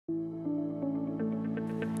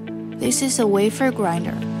This is a wafer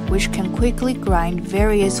grinder, which can quickly grind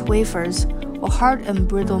various wafers or hard and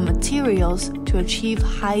brittle materials to achieve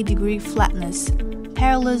high degree flatness,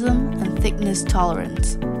 parallelism, and thickness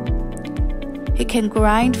tolerance. It can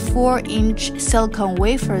grind 4-inch silicon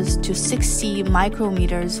wafers to 60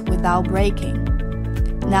 micrometers without breaking.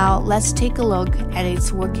 Now let's take a look at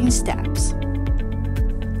its working steps.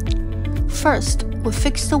 First, we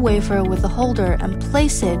fix the wafer with a holder and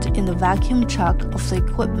place it in the vacuum chuck of the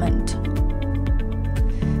equipment.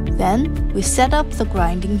 Then, we set up the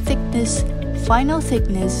grinding thickness, final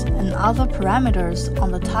thickness, and other parameters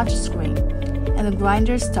on the touchscreen, and the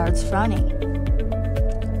grinder starts running.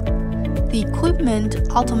 The equipment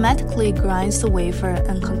automatically grinds the wafer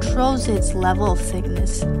and controls its level of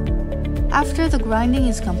thickness. After the grinding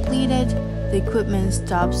is completed, the equipment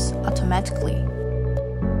stops automatically.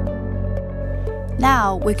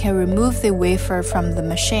 Now we can remove the wafer from the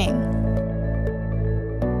machine.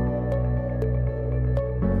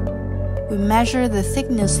 We measure the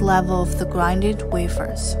thickness level of the grinded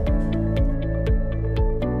wafers.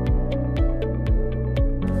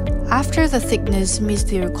 After the thickness meets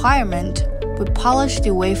the requirement, we polish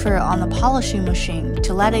the wafer on a polishing machine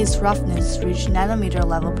to let its roughness reach nanometer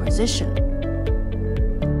level precision.